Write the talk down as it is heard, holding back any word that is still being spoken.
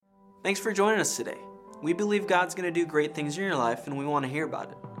Thanks for joining us today. We believe God's going to do great things in your life, and we want to hear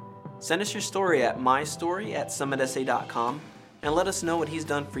about it. Send us your story at mystory@summitsa.com and let us know what He's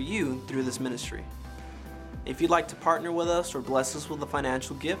done for you through this ministry. If you'd like to partner with us or bless us with a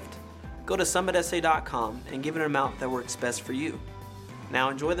financial gift, go to summitsa.com and give an amount that works best for you. Now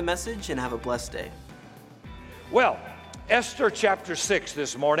enjoy the message and have a blessed day. Well, Esther chapter 6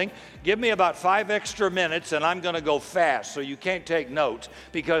 this morning. Give me about 5 extra minutes and I'm going to go fast so you can't take notes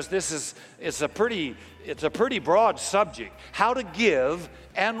because it's a pretty broad subject. How to give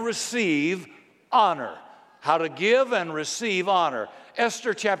and receive honor. How to give and receive honor.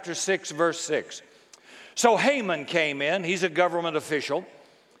 Esther chapter 6 verse 6. So Haman came in, he's a government official,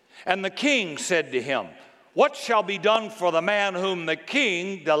 and the king said to him, "What shall be done for the man whom the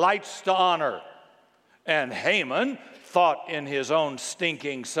king delights to honor?" And Haman thought in his own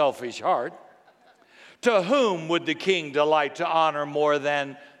stinking, selfish heart, "To whom would the king delight to honor more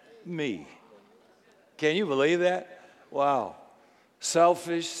than me?" Can you believe that? Wow.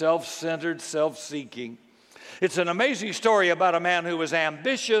 Selfish, self-centered, self-seeking. It's an amazing story about a man who was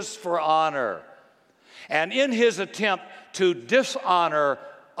ambitious for honor. And in his attempt to dishonor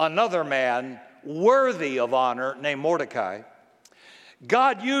another man worthy of honor named Mordecai,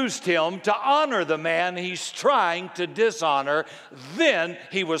 God used him to honor the man he's trying to dishonor. Then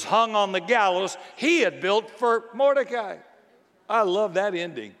he was hung on the gallows he had built for Mordecai. I love that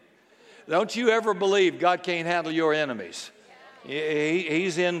ending. Don't you ever believe God can't handle your enemies.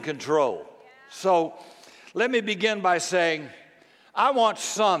 He's in control. So let me begin by saying, I want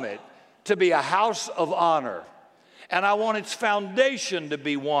Summit to be a house of honor. And I want its foundation to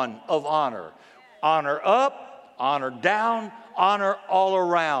be one of honor. Honor up, honor down, honor all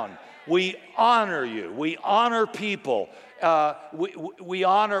around. We honor you. We honor people. We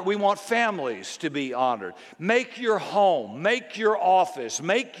want families to be honored. Make your home, make your office,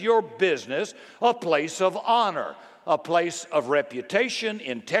 make your business a place of honor, a place of reputation,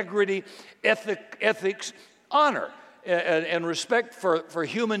 integrity, ethics, honor, and respect for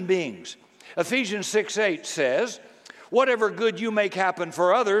human beings. Ephesians 6:8 says, "Whatever good you make happen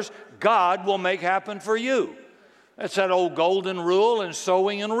for others, God will make happen for you." That's that old golden rule and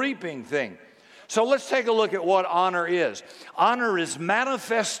sowing and reaping thing. So let's take a look at what honor is. Honor is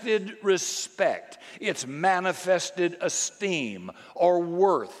manifested respect. It's manifested esteem or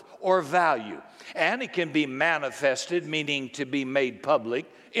worth or value. And it can be manifested, meaning to be made public,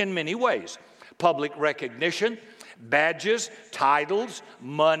 in many ways. Public recognition, badges, titles,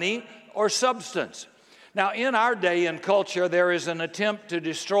 money, or substance. Now, in our day and culture, there is an attempt to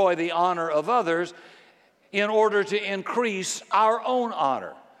destroy the honor of others in order to increase our own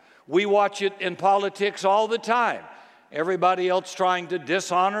honor. We watch it in politics all the time. Everybody else trying to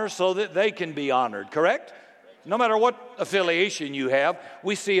dishonor so that they can be honored, correct? No matter what affiliation you have,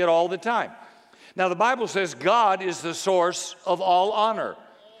 we see it all the time. Now, the Bible says God is the source of all honor.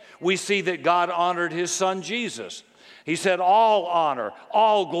 We see that God honored His Son, Jesus. He said all honor,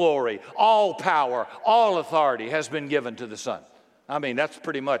 all glory, all power, all authority has been given to the Son. I mean, that's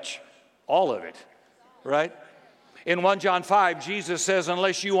pretty much all of it, right? In 1 John 5, Jesus says,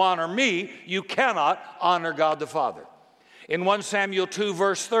 "Unless you honor me, you cannot honor God the Father." In 1 Samuel 2,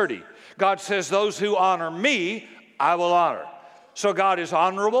 verse 30, God says, "Those who honor me, I will honor." So God is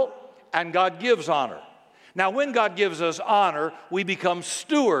honorable, and God gives honor. Now, when God gives us honor, we become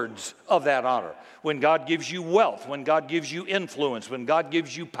stewards of that honor. When God gives you wealth, when God gives you influence, when God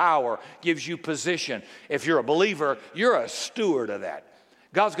gives you power, gives you position, if you're a believer, you're a steward of that.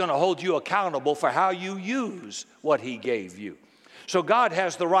 God's going to hold you accountable for how you use what He gave you. So God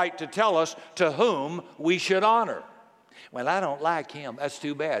has the right to tell us to whom we should honor. Well, I don't like him. That's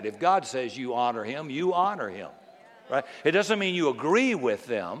too bad. If God says you honor him, right? It doesn't mean you agree with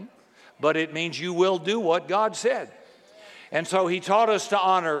them, but it means you will do what God said. And so He taught us to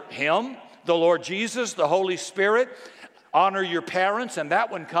honor Him, the Lord Jesus, the Holy Spirit. Honor your parents, and that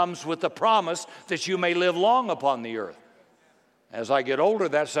one comes with the promise that you may live long upon the earth. As I get older,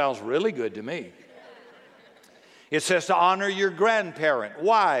 that sounds really good to me. It says to honor your grandparent,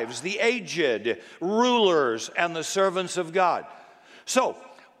 wives, the aged, rulers, and the servants of God. So,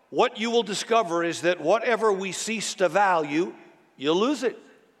 what you will discover is that whatever we cease to value, you lose it.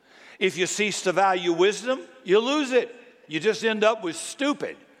 If you cease to value wisdom, you lose it. You just end up with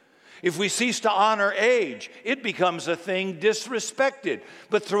stupid. If we cease to honor age, it becomes a thing disrespected.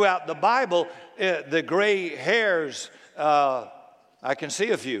 But throughout the Bible, the gray hairs, I can see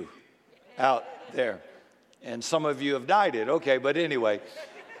a few out there. And some of you have dyed it. Okay, but anyway,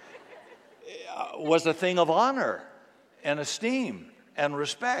 was a thing of honor and esteem and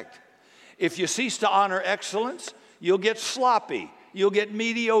respect. If you cease to honor excellence, you'll get sloppy you'll get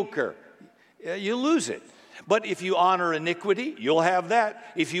mediocre. You lose it. But if you honor iniquity, you'll have that.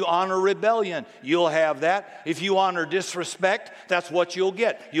 If you honor rebellion, you'll have that. If you honor disrespect, that's what you'll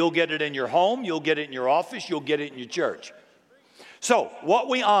get. You'll get it in your home, you'll get it in your office, you'll get it in your church. So, what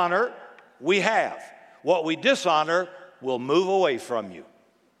we honor, we have. What we dishonor will move away from you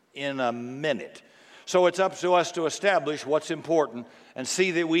in a minute. So it's up to us to establish what's important and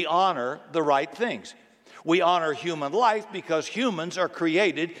see that we honor the right things. We honor human life because humans are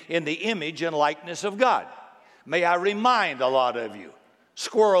created in the image and likeness of God. May I remind a lot of you,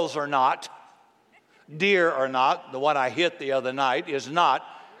 squirrels are not, deer are not, the one I hit the other night is not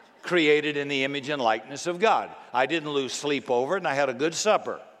created in the image and likeness of God. I didn't lose sleep over it, and I had a good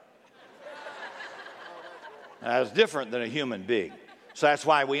supper. That's different than a human being. So that's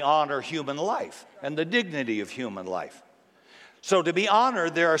why we honor human life and the dignity of human life. So to be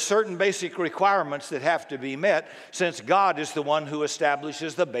honored, there are certain basic requirements that have to be met, since God is the one who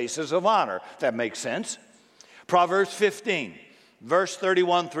establishes the basis of honor. That makes sense. Proverbs 15, verse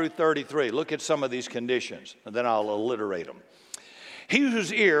 31 through 33. Look at some of these conditions, and then I'll alliterate them. He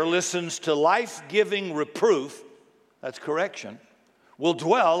whose ear listens to life-giving reproof, that's correction, will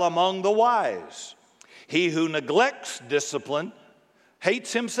dwell among the wise. He who neglects discipline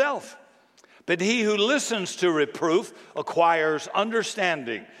hates himself, but he who listens to reproof acquires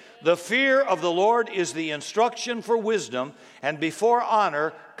understanding. The fear of the Lord is the instruction for wisdom, and before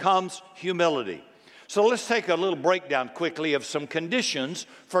honor comes humility. So let's take a little breakdown quickly of some conditions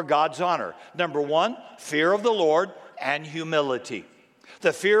for God's honor. Number one, fear of the Lord and humility.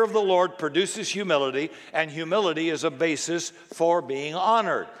 The fear of the Lord produces humility, and humility is a basis for being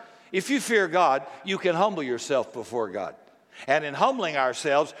honored. If you fear God, you can humble yourself before God. And in humbling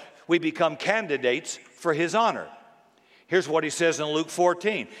ourselves, we become candidates for His honor. Here's what He says in Luke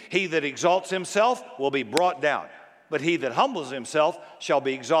 14. He that exalts himself will be brought down, but he that humbles himself shall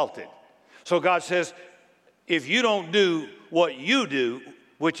be exalted. So God says, if you don't do what you do,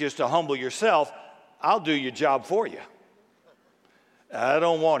 which is to humble yourself, I'll do your job for you. I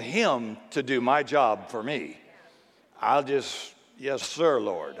don't want Him to do my job for me. I'll just, yes, sir,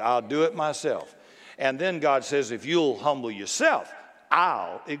 Lord, I'll do it myself. And then God says, if you'll humble yourself,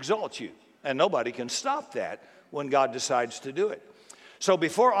 I'll exalt you. And nobody can stop that when God decides to do it. So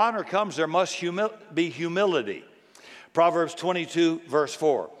before honor comes, there must be humility. Proverbs 22, verse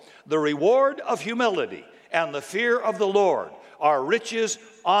 4. The reward of humility and the fear of the Lord are riches,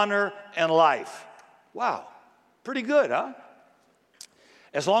 honor, and life. Wow, pretty good, huh?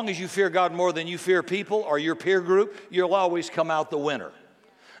 As long as you fear God more than you fear people or your peer group, you'll always come out the winner.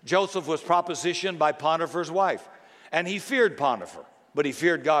 Joseph was propositioned by Potiphar's wife, and he feared Potiphar, but he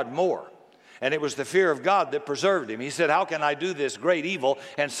feared God more. And it was the fear of God that preserved him. He said, how can I do this great evil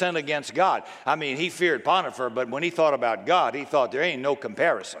and sin against God? I mean, he feared Potiphar, but when he thought about God, he thought there ain't no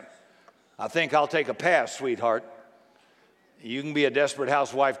comparison. I think I'll take a pass, sweetheart. You can be a desperate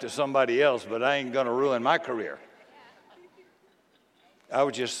housewife to somebody else, but I ain't going to ruin my career. I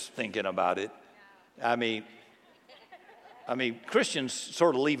was just thinking about it. I mean, Christians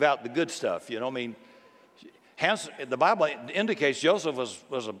sort of leave out the good stuff, you know. I mean, the Bible indicates Joseph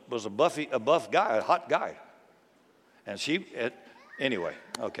was a buff guy, a hot guy. And anyway,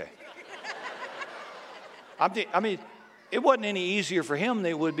 okay. I mean, it wasn't any easier for him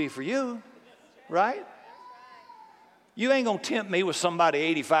than it would be for you, right? You ain't going to tempt me with somebody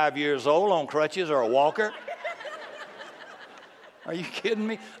 85 years old on crutches or a walker. Are you kidding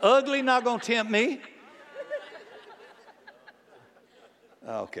me? Ugly, not going to tempt me.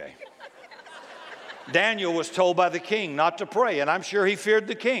 Okay. Daniel was told by the king not to pray, and I'm sure he feared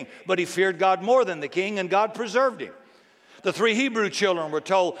the king, but he feared God more than the king, and God preserved him. The 3 Hebrew children were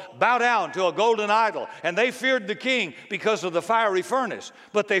told, bow down to a golden idol, and they feared the king because of the fiery furnace,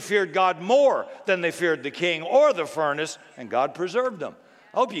 but they feared God more than they feared the king or the furnace, and God preserved them.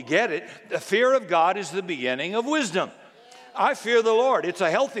 I hope you get it. The fear of God is the beginning of wisdom. I fear the Lord. It's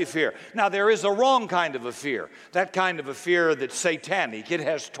a healthy fear. Now, there is a wrong kind of a fear, that kind of a fear that's satanic. It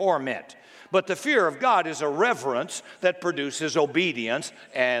has torment. But the fear of God is a reverence that produces obedience,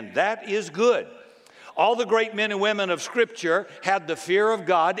 and that is good. All the great men and women of Scripture had the fear of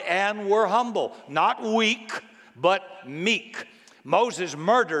God and were humble, not weak, but meek. Moses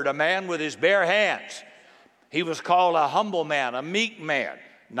murdered a man with his bare hands. He was called a humble man, a meek man,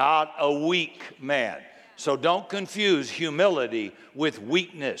 not a weak man. So don't confuse humility with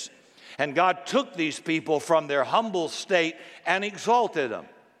weakness. And God took these people from their humble state and exalted them.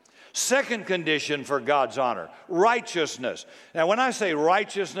 Second condition for God's honor, righteousness. Now, when I say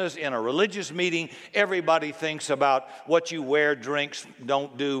righteousness in a religious meeting, everybody thinks about what you wear, drinks,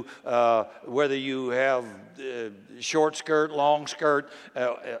 don't do, whether you have short skirt, long skirt,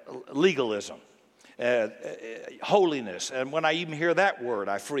 legalism. Holiness. And when I even hear that word,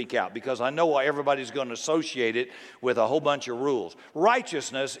 I freak out because I know everybody's going to associate it with a whole bunch of rules.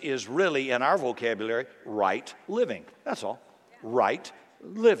 Righteousness is really, in our vocabulary, right living. That's all. Right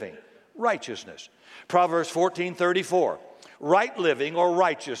living. Righteousness. Proverbs 14:34. Right living or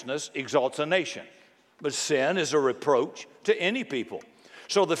righteousness exalts a nation, but sin is a reproach to any people.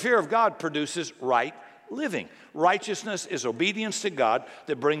 So the fear of God produces right living. Righteousness is obedience to God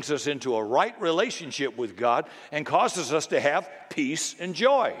that brings us into a right relationship with God and causes us to have peace and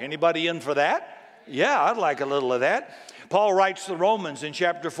joy. Anybody in for that? Yeah, I'd like a little of that. Paul writes to the Romans in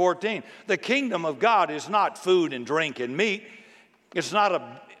chapter 14, the kingdom of God is not food and drink and meat.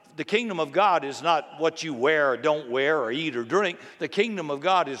 The kingdom of God is not what you wear or don't wear or eat or drink. The kingdom of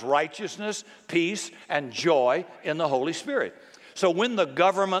God is righteousness, peace, and joy in the Holy Spirit. So when the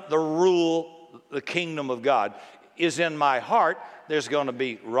government, the rule, the kingdom of God is in my heart, there's going to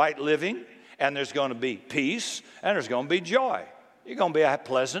be right living, and there's going to be peace, and there's going to be joy. You're going to be a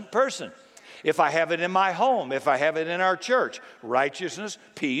pleasant person. If I have it in my home, if I have it in our church, righteousness,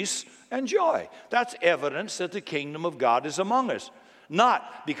 peace, and joy. That's evidence that the kingdom of God is among us.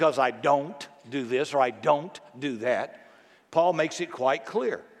 Not because I don't do this or I don't do that. Paul makes it quite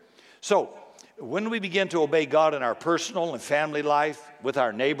clear. So when we begin to obey God in our personal and family life, with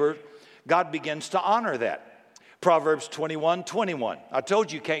our neighbor, God begins to honor that. Proverbs 21:21. I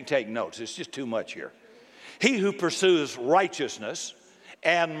told you can't take notes. It's just too much here. He who pursues righteousness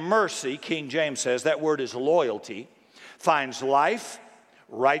and mercy, King James says, that word is loyalty, finds life,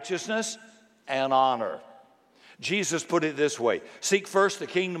 righteousness, and honor. Jesus put it this way, seek first the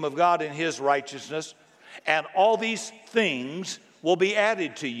kingdom of God and his righteousness, and all these things will be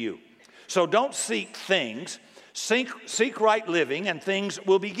added to you. So don't seek things, seek right living, and things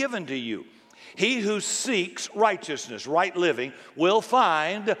will be given to you. He who seeks righteousness, right living, will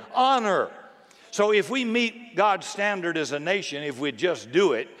find honor. So if we meet God's standard as a nation, if we just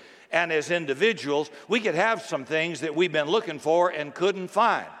do it, and as individuals, we could have some things that we've been looking for and couldn't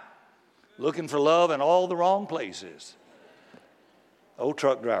find. Looking for love in all the wrong places. Old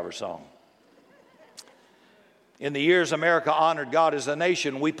truck driver song. In the years America honored God as a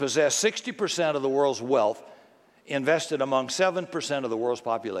nation, we possess 60% of the world's wealth invested among 7% of the world's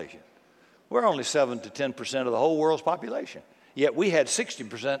population. We're only 7 to 10% of the whole world's population. Yet we had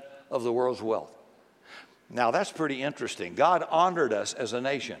 60% of the world's wealth. Now that's pretty interesting. God honored us as a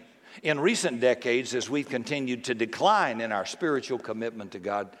nation. In recent decades, as we've continued to decline in our spiritual commitment to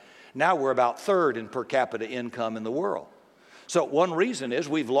God, now we're about third in per capita income in the world. So one reason is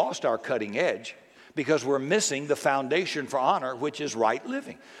we've lost our cutting edge because we're missing the foundation for honor, which is right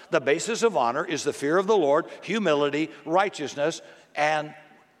living. The basis of honor is the fear of the Lord, humility, righteousness, and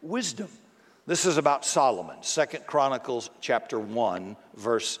wisdom. This is about Solomon, 2 Chronicles chapter 1,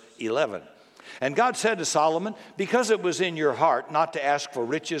 verse 11. And God said to Solomon, because it was in your heart not to ask for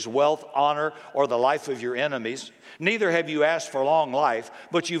riches, wealth, honor, or the life of your enemies, neither have you asked for long life,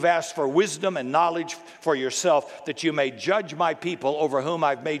 but you've asked for wisdom and knowledge for yourself, that you may judge my people over whom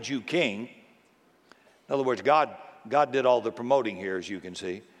I've made you king. In other words, God did all the promoting here, as you can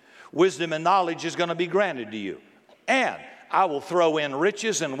see. Wisdom and knowledge is going to be granted to you. And I will throw in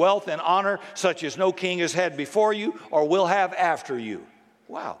riches and wealth and honor such as no king has had before you or will have after you.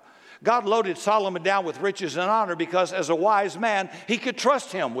 Wow. God loaded Solomon down with riches and honor because as a wise man, he could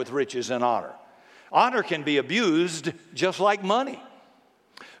trust him with riches and honor. Honor can be abused just like money.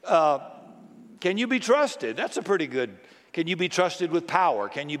 Can you be trusted? That's a pretty good. Can you be trusted with power?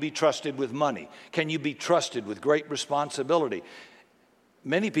 Can you be trusted with money? Can you be trusted with great responsibility?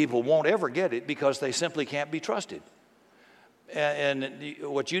 Many people won't ever get it because they simply can't be trusted. And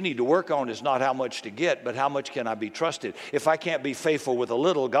what you need to work on is not how much to get, but how much can I be trusted. If I can't be faithful with a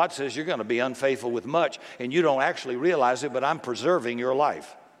little, God says you're going to be unfaithful with much, and you don't actually realize it, but I'm preserving your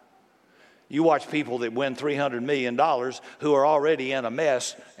life. You watch people that win $300 million who are already in a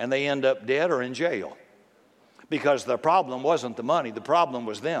mess, and they end up dead or in jail. Because the problem wasn't the money, the problem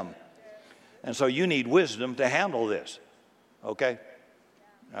was them. And so you need wisdom to handle this. Okay?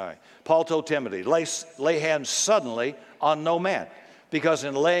 All right. Paul told Timothy, lay hands suddenly on no man. Because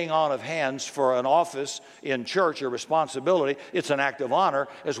in laying on of hands for an office in church or responsibility, it's an act of honor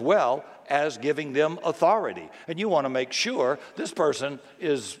as well as giving them authority. And you want to make sure this person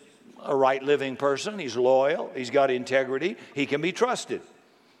is a right living person. He's loyal. He's got integrity. He can be trusted.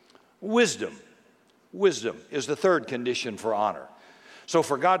 Wisdom. Wisdom is the third condition for honor. So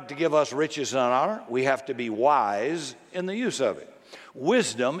for God to give us riches and honor, we have to be wise in the use of it.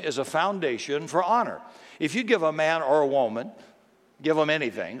 Wisdom is a foundation for honor. If you give a man or a woman, give them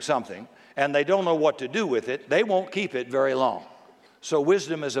anything, something, and they don't know what to do with it, they won't keep it very long. So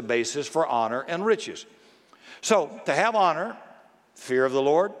wisdom is a basis for honor and riches. So to have honor, fear of the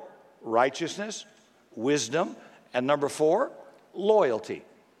Lord, righteousness, wisdom, and number 4, loyalty.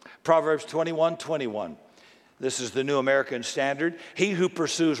 Proverbs 21:21. This is the New American Standard. He who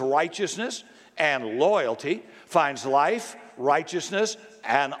pursues righteousness and loyalty finds life, righteousness,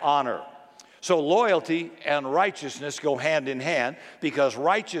 and honor. So loyalty and righteousness go hand in hand, because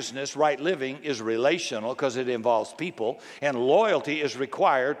righteousness, right living, is relational because it involves people, and loyalty is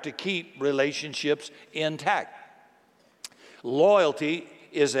required to keep relationships intact. Loyalty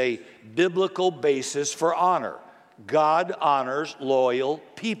is a biblical basis for honor. God honors loyal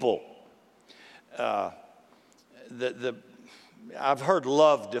people. I've heard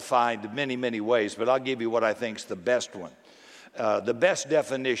love defined many, many ways, but I'll give you what I think is the best one. The best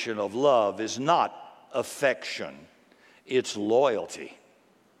definition of love is not affection, it's loyalty.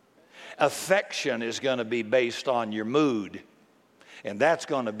 Affection is going to be based on your mood, and that's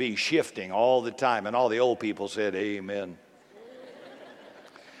going to be shifting all the time. And all the old people said, amen.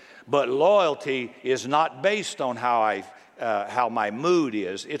 But loyalty is not based on how my mood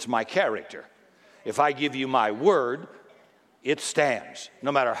is, it's my character. If I give you my word, it stands,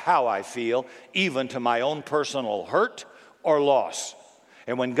 no matter how I feel, even to my own personal hurt or loss.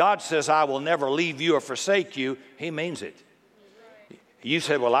 And when God says, I will never leave you or forsake you, he means it. You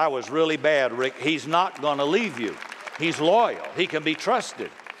said, well, I was really bad, Rick. He's not going to leave you. He's loyal. He can be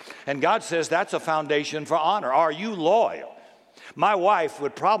trusted. And God says that's a foundation for honor. Are you loyal? My wife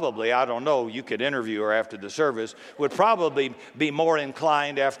would probably, I don't know, you could interview her after the service, would probably be more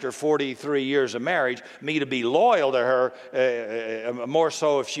inclined after 43 years of marriage, me to be loyal to her, more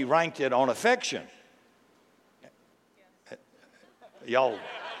so if she ranked it on affection. Y'all,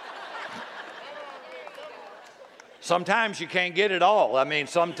 sometimes you can't get it all. I mean,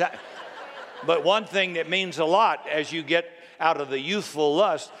 sometimes, but one thing that means a lot as you get out of the youthful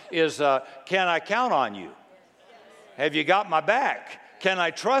lust is, can I count on you? Have you got my back? Can I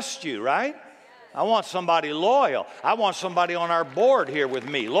trust you, right? I want somebody loyal. I want somebody on our board here with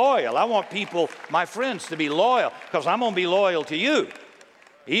me, loyal. I want people, my friends, to be loyal, because I'm going to be loyal to you,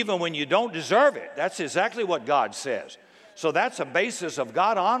 even when you don't deserve it. That's exactly what God says. So that's a basis of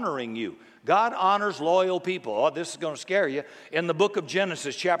God honoring you. God honors loyal people. Oh, this is going to scare you. In the book of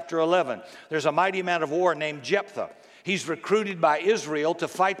Genesis, chapter 11, there's a mighty man of war named Jephthah. He's recruited by Israel to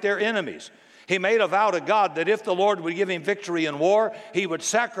fight their enemies. He made a vow to God that if the Lord would give him victory in war, he would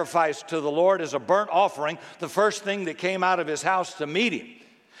sacrifice to the Lord as a burnt offering the first thing that came out of his house to meet him.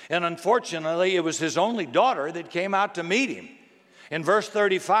 And unfortunately, it was his only daughter that came out to meet him. In verse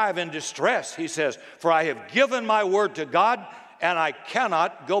 35, in distress, he says, for I have given my word to God, and I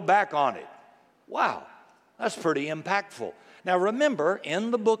cannot go back on it. Wow, that's pretty impactful. Now remember,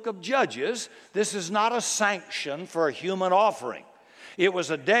 in the book of Judges, this is not a sanction for a human offering. It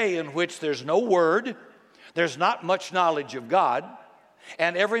was a day in which there's no word, there's not much knowledge of God,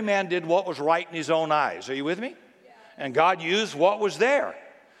 and every man did what was right in his own eyes. Are you with me? And God used what was there.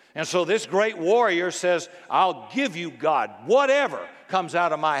 And so this great warrior says, I'll give you, God, whatever comes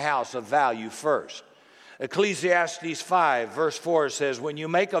out of my house of value first. Ecclesiastes 5, verse 4 says, when you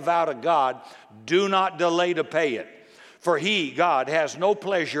make a vow to God, do not delay to pay it. For he, God, has no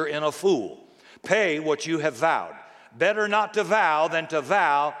pleasure in a fool. Pay what you have vowed. Better not to vow than to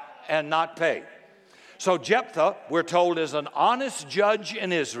vow and not pay. So Jephthah, we're told, is an honest judge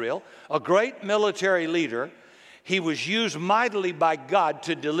in Israel, a great military leader. He was used mightily by God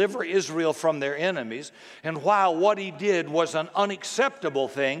to deliver Israel from their enemies. And while what he did was an unacceptable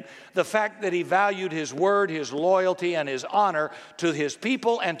thing, the fact that he valued his word, his loyalty, and his honor to his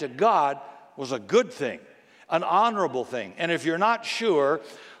people and to God was a good thing, an honorable thing. And if you're not sure,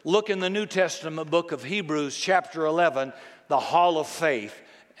 look in the New Testament book of Hebrews, chapter 11, the Hall of Faith.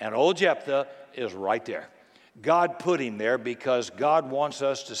 And old Jephthah is right there. God put him there because God wants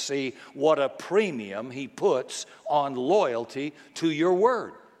us to see what a premium he puts on loyalty to your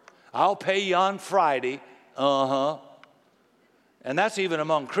word. I'll pay you on Friday. And that's even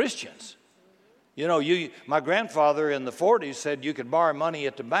among Christians. You know, my grandfather in the 40s said you could borrow money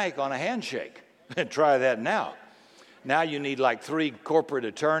at the bank on a handshake. Try that now. Now you need like 3 corporate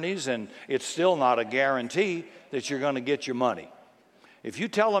attorneys, and it's still not a guarantee that you're going to get your money. If you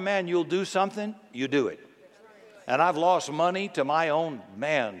tell a man you'll do something, you do it. And I've lost money to my own,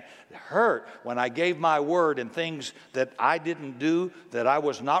 hurt when I gave my word, and things that I didn't do, that I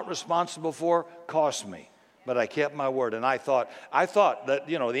was not responsible for, cost me. But I kept my word, and I thought that,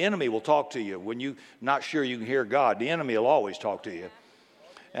 the enemy will talk to you. When you're not sure you can hear God, the enemy will always talk to you.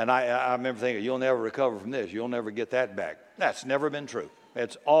 And I remember thinking, you'll never recover from this. You'll never get that back. That's never been true.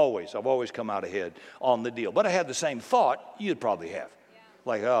 I've always come out ahead on the deal. But I had the same thought you'd probably have.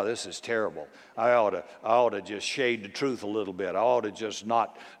 Like, oh, this is terrible. I ought to just shade the truth a little bit. I ought to just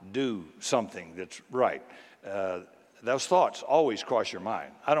not do something that's right. Those thoughts always cross your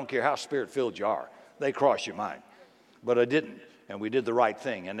mind. I don't care how spirit-filled you are. They cross your mind. But I didn't, and we did the right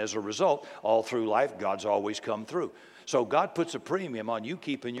thing. And as a result, all through life, God's always come through. So God puts a premium on you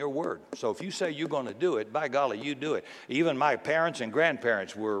keeping your word. So if you say you're going to do it, by golly, you do it. Even my parents and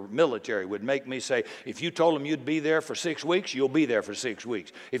grandparents were military, would make me say, if you told them you'd be there for 6 weeks, you'll be there for 6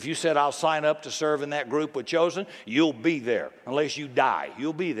 weeks. If you said, I'll sign up to serve in that group with Chosen, you'll be there. Unless you die,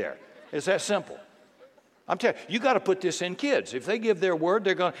 you'll be there. It's that simple. I'm telling you, you got to put this in kids. If they give their word,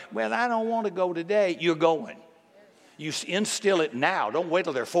 they're going, well, I don't want to go today. You're going. You instill it now. Don't wait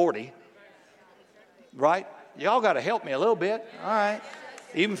till they're 40. Right? Y'all got to help me a little bit. All right.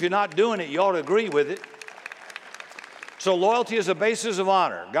 Even if you're not doing it, you ought to agree with it. So loyalty is a basis of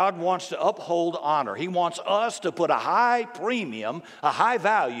honor. God wants to uphold honor. He wants us to put a high premium, a high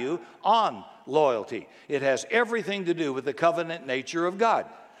value on loyalty. It has everything to do with the covenant nature of God.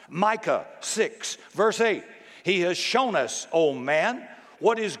 Micah 6, verse 8. He has shown us, O man,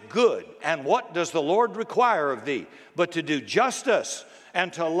 what is good, and what does the Lord require of thee, but to do justice,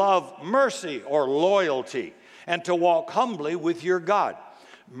 and to love mercy or loyalty, and to walk humbly with your God.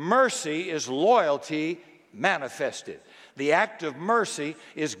 Mercy is loyalty manifested. The act of mercy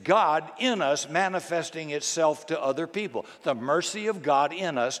is God in us manifesting itself to other people. The mercy of God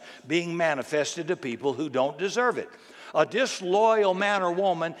in us being manifested to people who don't deserve it. A disloyal man or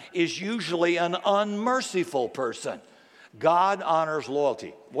woman is usually an unmerciful person. God honors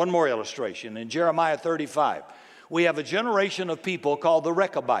loyalty. One more illustration. In Jeremiah 35, we have a generation of people called the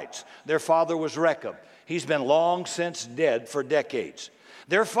Rechabites. Their father was Rechab. He's been long since dead for decades.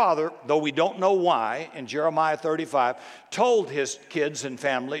 Their father, though we don't know why, in Jeremiah 35, told his kids and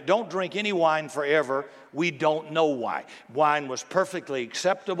family, don't drink any wine forever. We don't know why. Wine was perfectly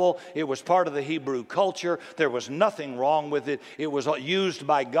acceptable. It was part of the Hebrew culture. There was nothing wrong with it. It was used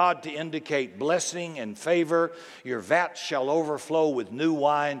by God to indicate blessing and favor. Your vat shall overflow with new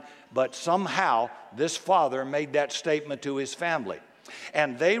wine. But somehow, this father made that statement to his family.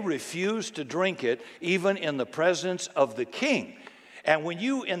 And they refused to drink it, even in the presence of the king. And when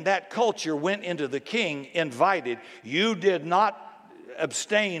you in that culture went into the king invited, you did not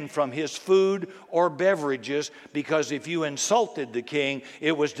abstain from his food or beverages, because if you insulted the king,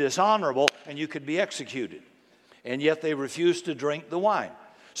 it was dishonorable and you could be executed. And yet they refused to drink the wine.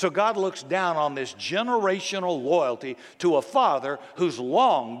 So God looks down on this generational loyalty to a father who's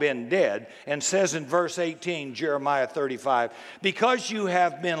long been dead and says in verse 18, Jeremiah 35, because you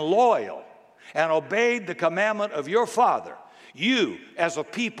have been loyal and obeyed the commandment of your father, you, as a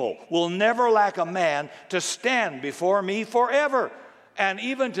people, will never lack a man to stand before me forever. And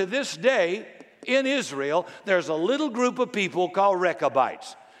even to this day, in Israel, there's a little group of people called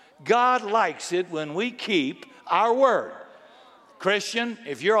Rechabites. God likes it when we keep our word. Christian,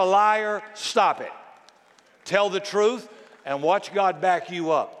 if you're a liar, stop it. Tell the truth and watch God back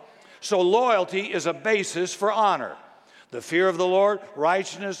you up. So loyalty is a basis for honor. The fear of the Lord,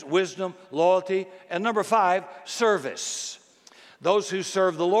 righteousness, wisdom, loyalty. And number 5, service. Those who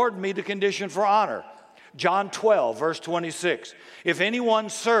serve the Lord meet a condition for honor. John 12, verse 26. If anyone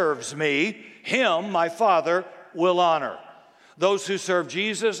serves me, him, my Father, will honor. Those who serve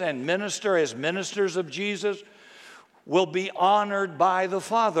Jesus and minister as ministers of Jesus will be honored by the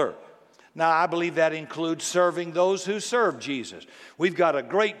Father. Now, I believe that includes serving those who serve Jesus. We've got a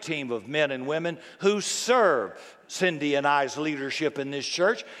great team of men and women who serve Cindy and I's leadership in this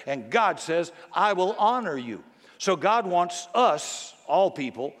church, and God says, I will honor you. So God wants us, all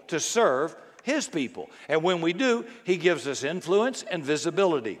people, to serve his people. And when we do, he gives us influence and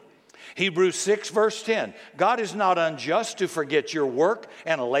visibility. Hebrews 6, verse 10. God is not unjust to forget your work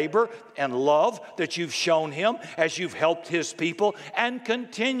and labor and love that you've shown him as you've helped his people and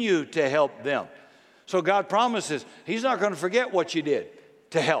continue to help them. So God promises he's not going to forget what you did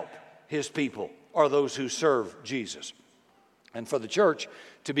to help his people or those who serve Jesus. And for the church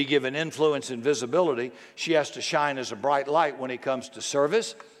to be given influence and visibility, she has to shine as a bright light when it comes to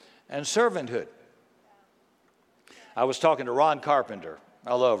service and servanthood. I was talking to Ron Carpenter.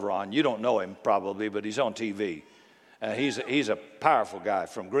 I love Ron. You don't know him probably, but he's on TV. He's a powerful guy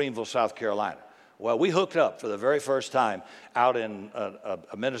from Greenville, South Carolina. Well, we hooked up for the very first time out in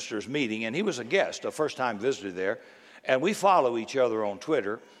a minister's meeting, and he was a guest, a first-time visitor there. And we follow each other on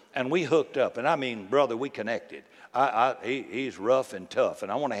Twitter. And we hooked up. And I mean, brother, we connected. He's rough and tough.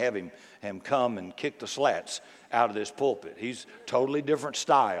 And I want to have him come and kick the slats out of this pulpit. He's totally different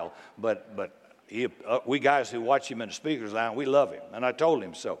style. But we guys who watch him in the speaker's line, we love him. And I told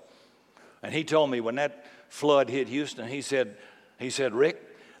him so. And he told me when that flood hit Houston, he said, Rick,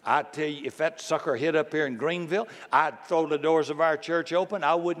 I tell you, if that sucker hit up here in Greenville, I'd throw the doors of our church open.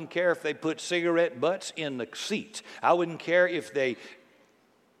 I wouldn't care if they put cigarette butts in the seats. I wouldn't care if they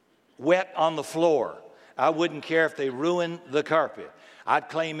wet on the floor. I wouldn't care if they ruined the carpet. I'd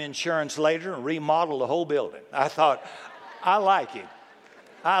claim insurance later and remodel the whole building. I thought, I like it.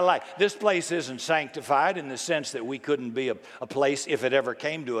 This place isn't sanctified in the sense that we couldn't be a place if it ever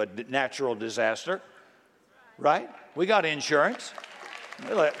came to a natural disaster, right? We got insurance.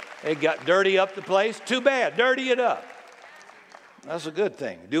 It got dirty up the place. Too bad, dirty it up. That's a good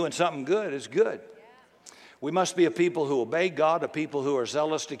thing. Doing something good is good. We must be a people who obey God, a people who are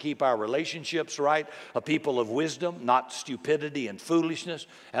zealous to keep our relationships right, a people of wisdom, not stupidity and foolishness,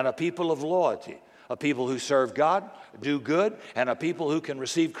 and a people of loyalty, a people who serve God, do good, and a people who can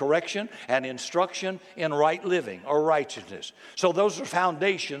receive correction and instruction in right living or righteousness. So those are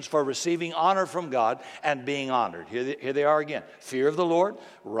foundations for receiving honor from God and being honored. Here they are again. Fear of the Lord,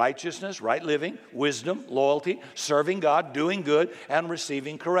 righteousness, right living, wisdom, loyalty, serving God, doing good, and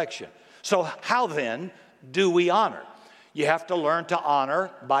receiving correction. So how then do we honor? You have to learn to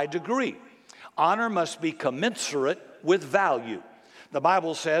honor by degree. Honor must be commensurate with value. The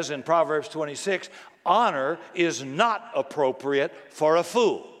Bible says in Proverbs 26, honor is not appropriate for a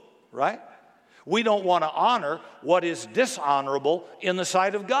fool, right? We don't want to honor what is dishonorable in the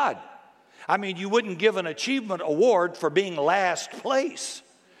sight of God. I mean, you wouldn't give an achievement award for being last place.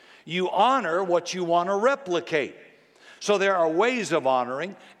 You honor what you want to replicate. So there are ways of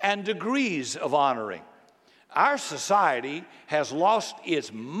honoring and degrees of honoring. Our society has lost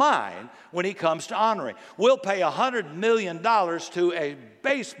its mind when it comes to honoring. We'll pay $100 million to a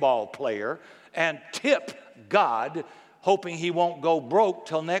baseball player and tip God, hoping he won't go broke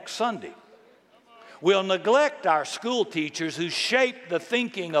till next Sunday. We'll neglect our school teachers who shape the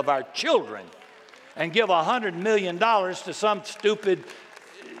thinking of our children and give $100 million to some stupid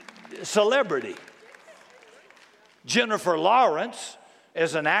celebrity. Jennifer Lawrence,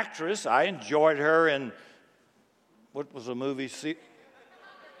 as an actress, I enjoyed her in what was the movie?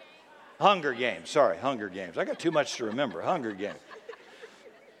 Hunger Games. Sorry, Hunger Games. I got too much to remember. Hunger Games.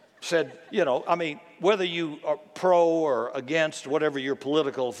 Said, whether you are pro or against, whatever your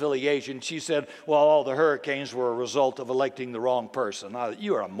political affiliation, she said, well, all the hurricanes were a result of electing the wrong person. Now,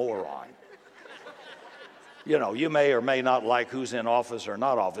 you are a moron. You may or may not like who's in office or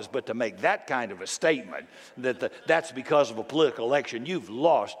not office, but to make that kind of a statement that's because of a political election, you've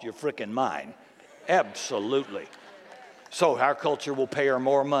lost your frickin' mind. Absolutely. So our culture will pay her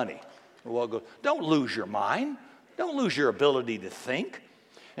more money. We'll go, don't lose your mind. Don't lose your ability to think.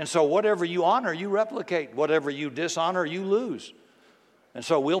 And so whatever you honor, you replicate. Whatever you dishonor, you lose. And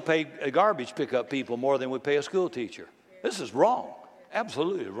so we'll pay garbage pickup people more than we pay a school teacher. This is wrong.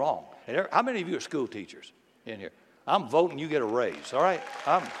 Absolutely wrong. And how many of you are school teachers in here? I'm voting you get a raise, all right?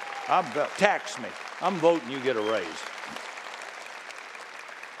 Tax me. I'm voting you get a raise.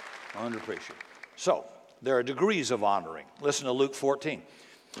 Underappreciated. So, there are degrees of honoring. Listen to Luke 14.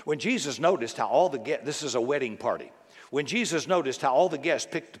 When Jesus noticed how all the guests, this is a wedding party. When Jesus noticed how all the guests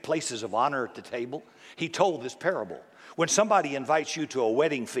picked places of honor at the table, he told this parable. When somebody invites you to a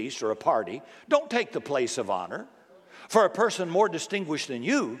wedding feast or a party, don't take the place of honor, for a person more distinguished than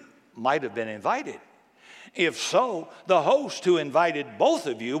you might have been invited. If so, the host who invited both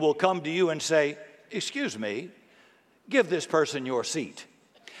of you will come to you and say, excuse me, give this person your seat.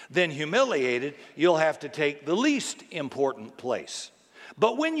 Then humiliated, you'll have to take the least important place.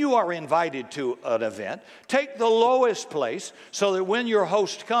 But when you are invited to an event, take the lowest place so that when your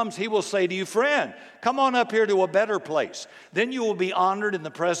host comes, he will say to you, friend, come on up here to a better place. Then you will be honored in the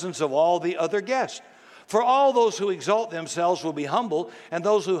presence of all the other guests. For all those who exalt themselves will be humbled, and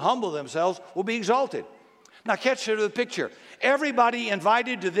those who humble themselves will be exalted. Now catch the picture. Everybody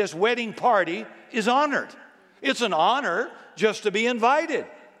invited to this wedding party is honored. It's an honor just to be invited.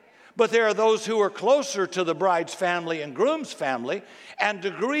 But there are those who are closer to the bride's family and groom's family, and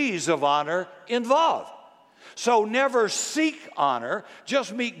degrees of honor involved. So never seek honor,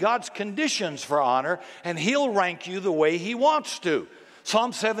 just meet God's conditions for honor, and he'll rank you the way he wants to.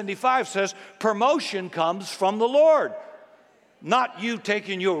 Psalm 75 says, promotion comes from the Lord, not you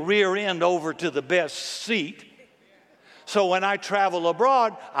taking your rear end over to the best seat. So when I travel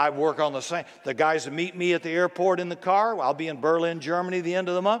abroad, I work on the same. The guys that meet me at the airport in the car, I'll be in Berlin, Germany, the end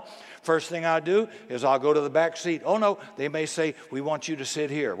of the month. First thing I do is I'll go to the back seat. Oh, no, they may say, we want you to sit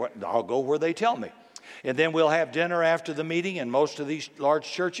here. I'll go where they tell me. And then we'll have dinner after the meeting in most of these large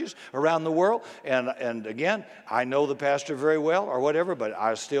churches around the world. And again, I know the pastor very well or whatever, but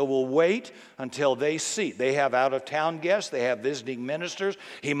I still will wait until they seat. They have out-of-town guests. They have visiting ministers.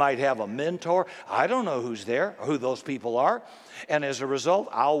 He might have a mentor. I don't know who's there or who those people are. And as a result,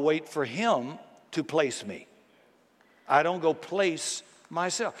 I'll wait for him to place me. I don't go place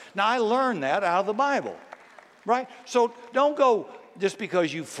myself. Now, I learned that out of the Bible, right? So don't go just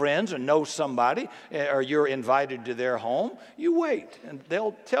because you friends or know somebody or you're invited to their home. You wait, and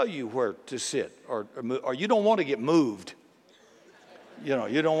they'll tell you where to sit, or you don't want to get moved.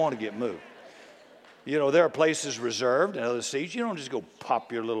 You don't want to get moved. There are places reserved and other seats. You don't just go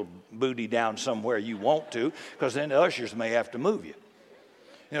pop your little booty down somewhere you want to, because then the ushers may have to move you.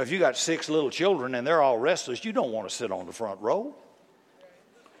 If you got 6 little children and they're all restless, you don't want to sit on the front row.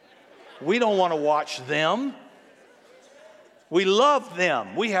 We don't want to watch them. We love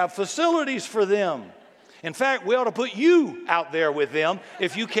them. We have facilities for them. In fact, we ought to put you out there with them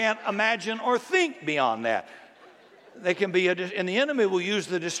if you can't imagine or think beyond that. They can be, and the enemy will use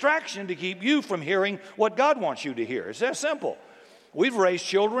the distraction to keep you from hearing what God wants you to hear. It's that simple. We've raised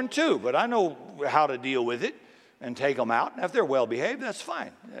children too, but I know how to deal with it and take them out. And if they're well behaved, that's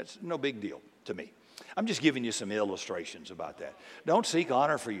fine. That's no big deal to me. I'm just giving you some illustrations about that. Don't seek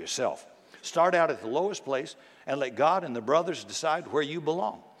honor for yourself. Start out at the lowest place and let God and the brothers decide where you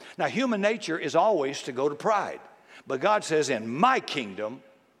belong. Now, human nature is always to go to pride. But God says, in my kingdom,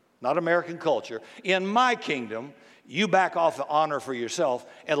 not American culture, in my kingdom, you back off the honor for yourself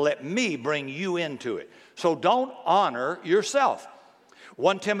and let me bring you into it. So don't honor yourself.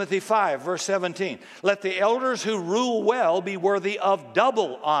 1 Timothy 5, verse 17. Let the elders who rule well be worthy of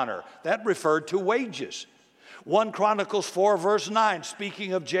double honor. That referred to wages. 1 Chronicles 4, verse 9,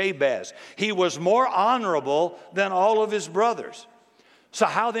 speaking of Jabez. He was more honorable than all of his brothers. So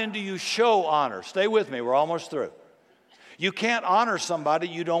how then do you show honor? Stay with me, we're almost through. You can't honor somebody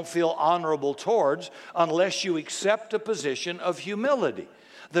you don't feel honorable towards unless you accept a position of humility.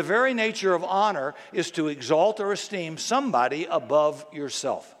 The very nature of honor is to exalt or esteem somebody above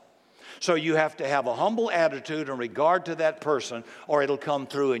yourself. So you have to have a humble attitude in regard to that person, or it'll come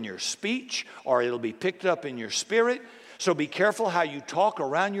through in your speech, or it'll be picked up in your spirit. So be careful how you talk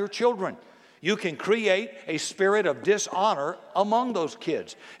around your children. You can create a spirit of dishonor among those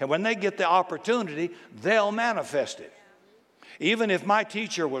kids. And when they get the opportunity, they'll manifest it. Even if my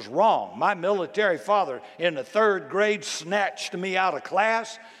teacher was wrong, my military father in the 3rd grade snatched me out of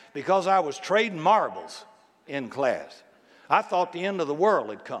class because I was trading marbles in class. I thought the end of the world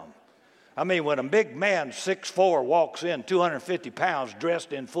had come. I mean, when a big man, 6'4", walks in, 250 pounds,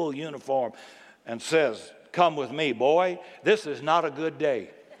 dressed in full uniform, and says, "Come with me, boy," this is not a good day.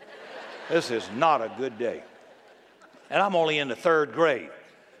 This is not a good day. And I'm only in the 3rd grade.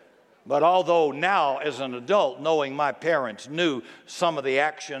 But although now, as an adult, knowing my parents knew some of the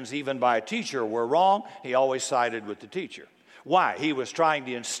actions, even by a teacher, were wrong, he always sided with the teacher. Why? He was trying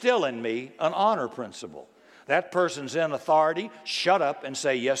to instill in me an honor principle. That person's in authority, shut up and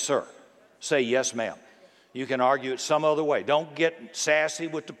say, "Yes, sir." Say, "Yes, ma'am." You can argue it some other way. Don't get sassy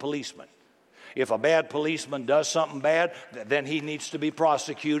with the policeman. If a bad policeman does something bad, then he needs to be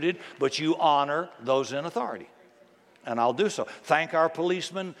prosecuted, but you honor those in authority. And I'll do so. Thank our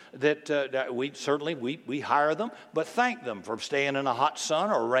policemen that we hire them, but thank them for staying in a hot sun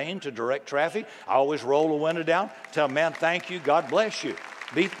or rain to direct traffic. I always roll the window down, tell them, "Man, thank you, God bless you."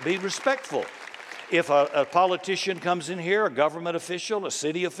 Be respectful. If a politician comes in here, a government official, a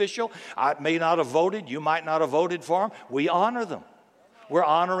city official, I may not have voted, you might not have voted for them, we honor them. We're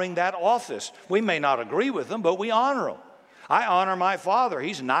honoring that office. We may not agree with them, but we honor them. I honor my father.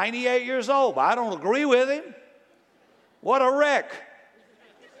 He's 98 years old, but I don't agree with him. What a wreck.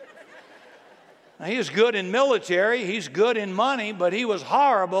 Now, he was good in military, he's good in money, but he was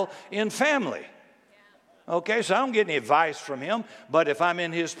horrible in family. Okay, so I don't get any advice from him, but if I'm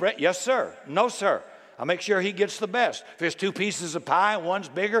in his presence, yes, sir, no, sir. I make sure he gets the best. If there's 2 pieces of pie and one's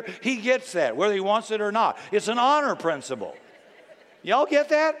bigger, he gets that, whether he wants it or not. It's an honor principle. Y'all get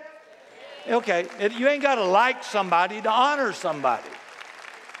that? Okay, you ain't got to like somebody to honor somebody.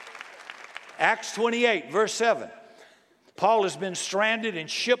 Acts 28, verse 7. Paul has been stranded and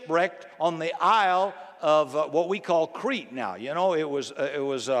shipwrecked on the isle of what we call Crete now. You know, it was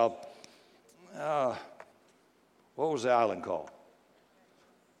what was the island called?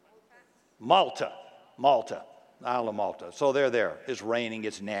 Malta. Isle of Malta. So they're there. It's raining,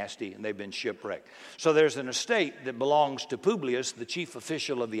 it's nasty, and they've been shipwrecked. So there's an estate that belongs to Publius, the chief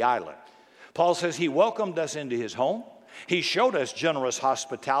official of the island. Paul says he welcomed us into his home. He showed us generous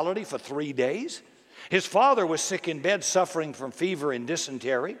hospitality for 3 days. His father was sick in bed, suffering from fever and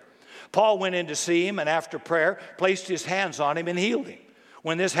dysentery. Paul went in to see him, and after prayer, placed his hands on him and healed him.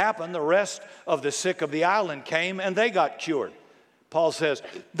 When this happened, the rest of the sick of the island came, and they got cured. Paul says,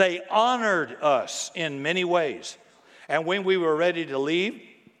 they honored us in many ways. And when we were ready to leave,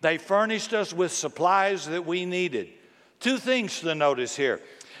 they furnished us with supplies that we needed. 2 things to notice here.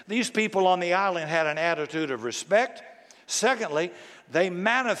 These people on the island had an attitude of respect. Secondly, they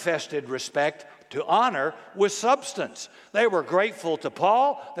manifested respect to honor with substance. They were grateful to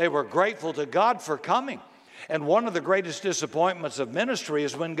Paul. They were grateful to God for coming. And one of the greatest disappointments of ministry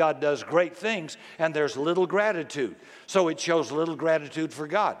is when God does great things and there's little gratitude. So it shows little gratitude for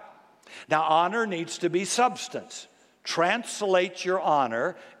God. Now, honor needs to be substance. Translate your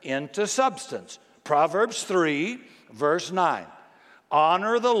honor into substance. Proverbs 3, verse 9.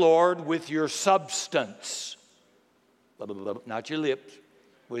 Honor the Lord with your substance. Not your lips,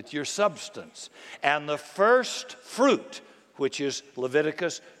 with your substance. And the first fruit, which is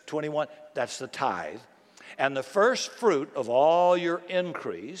Leviticus 21, that's the tithe. And the first fruit of all your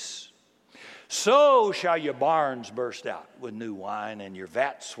increase, so shall your barns burst out with new wine, and your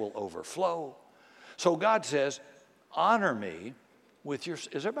vats will overflow. So God says, honor me with your,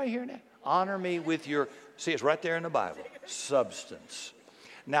 is everybody hearing that? Honor me with your, see, it's right there in the Bible, substance.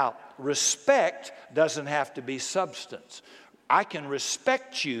 Now, respect doesn't have to be substance. I can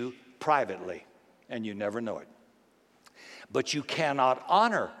respect you privately, and you never know it. But you cannot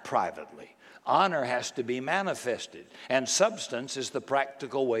honor privately. Honor has to be manifested, and substance is the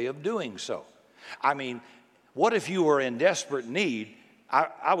practical way of doing so. I mean, what if you were in desperate need?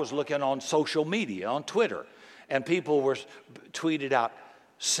 I was looking on social media, on Twitter, and people were tweeted out,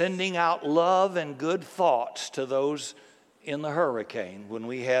 sending out love and good thoughts to those in the hurricane when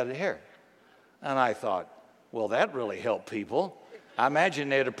we had here. And I thought, well, that really helped people. I imagine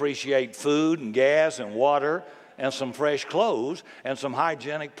they'd appreciate food and gas and water and some fresh clothes and some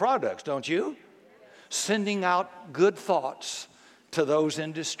hygienic products, don't you? Sending out good thoughts to those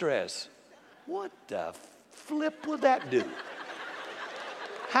in distress. What the flip would that do?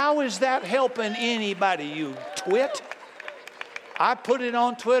 How is that helping anybody, you twit? I put it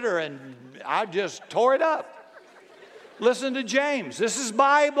on Twitter and I just tore it up. Listen to James. This is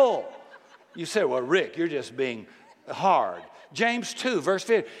Bible. You say, well, Rick, you're just being hard. James 2, verse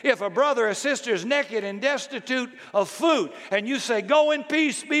 50. If a brother or sister is naked and destitute of food, and you say, go in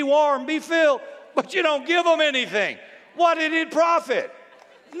peace, be warm, be filled, but you don't give them anything, what did it profit?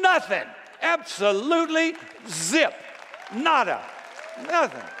 Nothing. Absolutely zip. Nada.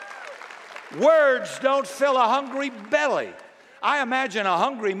 Nothing. Words don't fill a hungry belly. I imagine a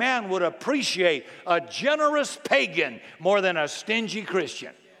hungry man would appreciate a generous pagan more than a stingy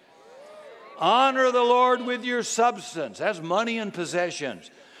Christian. Honor the Lord with your substance. That's money and possessions.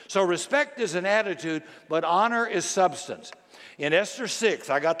 So respect is an attitude, but honor is substance. In Esther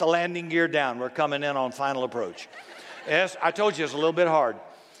 6, I got the landing gear down. We're coming in on final approach. I told you it's a little bit hard.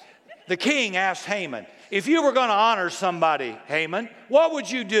 The king asked Haman, if you were going to honor somebody, Haman, what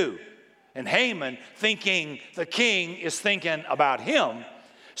would you do? And Haman, thinking the king is thinking about him,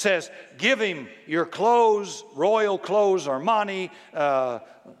 says, give him your clothes, royal clothes, Armani,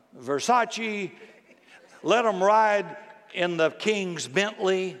 Versace, let him ride in the king's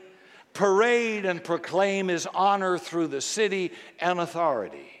Bentley, parade and proclaim his honor through the city and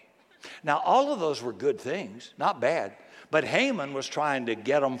authority. Now, all of those were good things, not bad, but Haman was trying to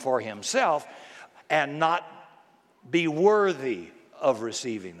get them for himself and not be worthy of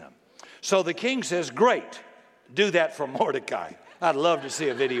receiving them. So the king says, great, do that for Mordecai. I'd love to see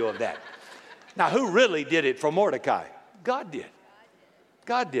a video of that. Now, who really did it for Mordecai? God did.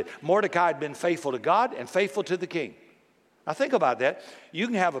 God did. Mordecai had been faithful to God and faithful to the king. Now think about that. You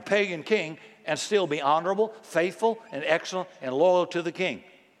can have a pagan king and still be honorable, faithful, and excellent, and loyal to the king.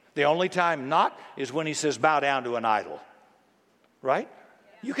 The only time not is when he says, bow down to an idol. Right?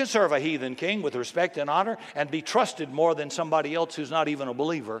 You can serve a heathen king with respect and honor and be trusted more than somebody else who's not even a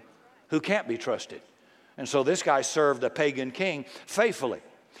believer, who can't be trusted. And so this guy served a pagan king faithfully.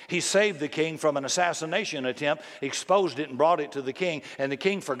 He saved the king from an assassination attempt, exposed it and brought it to the king, and the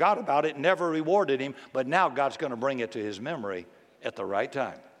king forgot about it, never rewarded him, but now God's going to bring it to his memory at the right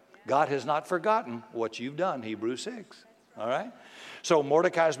time. God has not forgotten what you've done, Hebrews 6. All right? So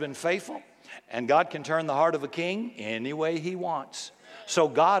Mordecai's been faithful, and God can turn the heart of a king any way he wants. So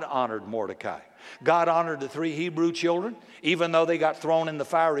God honored Mordecai. God honored the 3 Hebrew children. Even though they got thrown in the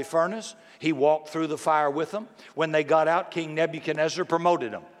fiery furnace, he walked through the fire with them. When they got out, King Nebuchadnezzar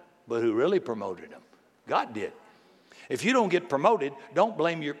promoted them. But who really promoted them? God did. If you don't get promoted, don't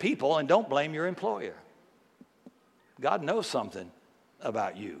blame your people and don't blame your employer. God knows something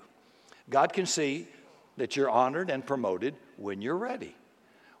about you. God can see that you're honored and promoted when you're ready.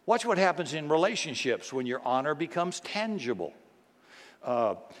 Watch what happens in relationships when your honor becomes tangible.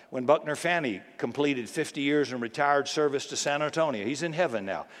 When Buckner Fanny completed 50 years in retired service to San Antonio, he's in heaven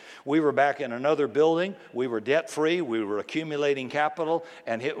now. We were back in another building. We were debt-free. We were accumulating capital,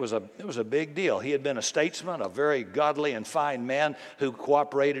 and it was a big deal. He had been a statesman, a very godly and fine man who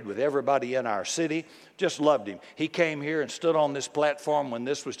cooperated with everybody in our city. Just loved him. He came here and stood on this platform when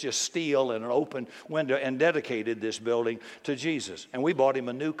this was just steel and an open window and dedicated this building to Jesus. And we bought him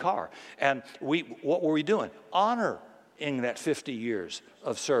a new car. And what were we doing? Honor in that 50 years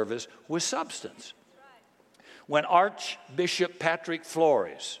of service with substance. When Archbishop Patrick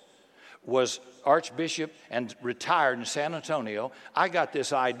Flores was Archbishop and retired in San Antonio, I got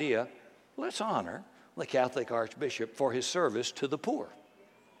this idea, let's honor the Catholic Archbishop for his service to the poor.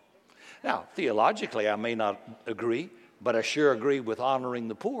 Now, theologically, I may not agree, but I sure agree with honoring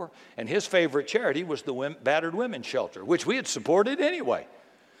the poor. And his favorite charity was the Battered Women's Shelter, which we had supported anyway.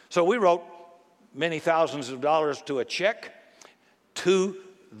 So we wrote many thousands of dollars to a check to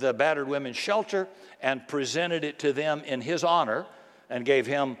the Battered Women's Shelter and presented it to them in his honor and gave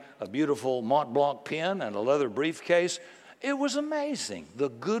him a beautiful Mont Blanc pen and a leather briefcase. It was amazing, the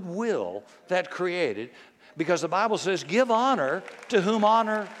goodwill that created, because the Bible says, give honor to whom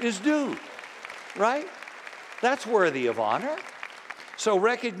honor is due, right? That's worthy of honor. So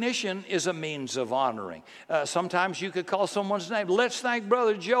recognition is a means of honoring. Sometimes you could call someone's name. Let's thank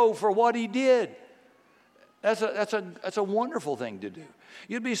Brother Joe for what he did. That's a wonderful thing to do.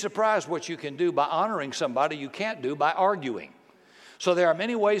 You'd be surprised what you can do by honoring somebody you can't do by arguing. So there are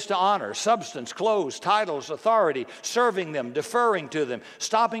many ways to honor: substance, clothes, titles, authority, serving them, deferring to them,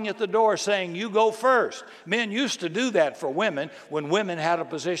 stopping at the door saying, you go first. Men used to do that for women when women had a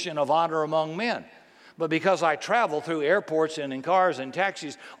position of honor among men. But because I travel through airports and in cars and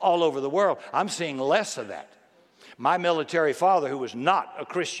taxis all over the world, I'm seeing less of that. My military father, who was not a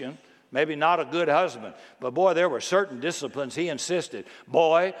Christian, maybe not a good husband, but boy, there were certain disciplines he insisted.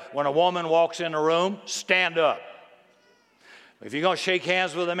 Boy, when a woman walks in a room, stand up. If you're going to shake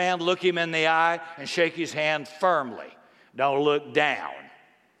hands with a man, look him in the eye and shake his hand firmly. Don't look down.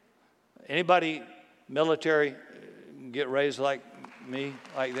 Anybody military get raised like me,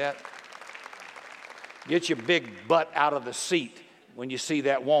 like that? Get your big butt out of the seat when you see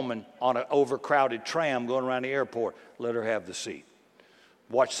that woman on an overcrowded tram going around the airport. Let her have the seat.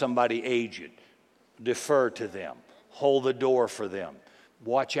 Watch somebody aged. Defer to them. Hold the door for them.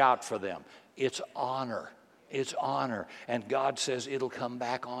 Watch out for them. It's honor. It's honor. And God says it'll come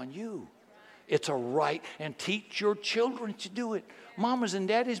back on you. It's a right. And teach your children to do it. Mamas and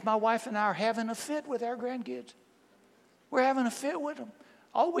daddies, my wife and I are having a fit with our grandkids. We're having a fit with them.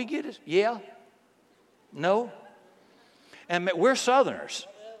 All we get is, yeah. No. And we're Southerners.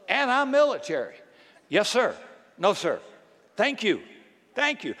 And I'm military. Yes, sir. No, sir. Thank you.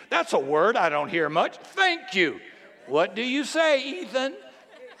 Thank you. That's a word I don't hear much. Thank you. What do you say, Ethan?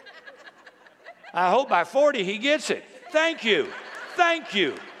 I hope by 40 he gets it. Thank you. Thank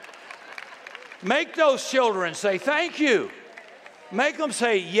you. Make those children say thank you. Make them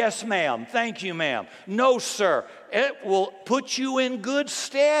say, yes, ma'am. Thank you, ma'am. No, sir. It will put you in good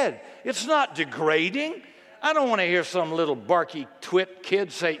stead. It's not degrading. I don't want to hear some little barky twit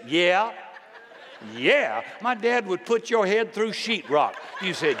kid say, yeah. Yeah. My dad would put your head through sheetrock.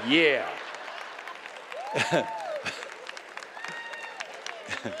 You said, yeah.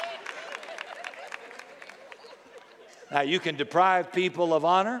 Now, you can deprive people of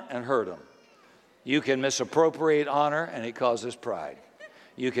honor and hurt them. You can misappropriate honor, and it causes pride.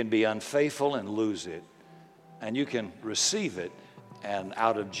 You can be unfaithful and lose it. And you can receive it, and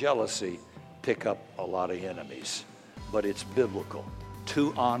out of jealousy, pick up a lot of enemies. But it's biblical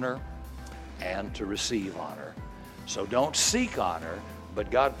to honor and to receive honor. So don't seek honor,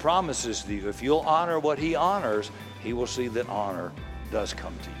 but God promises to you, if you'll honor what He honors, He will see that honor does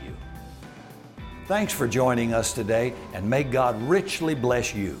come to you. Thanks for joining us today, and may God richly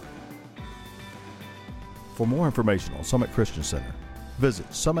bless you. For more information on Summit Christian Center, visit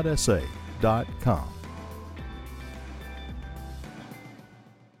summitsa.com.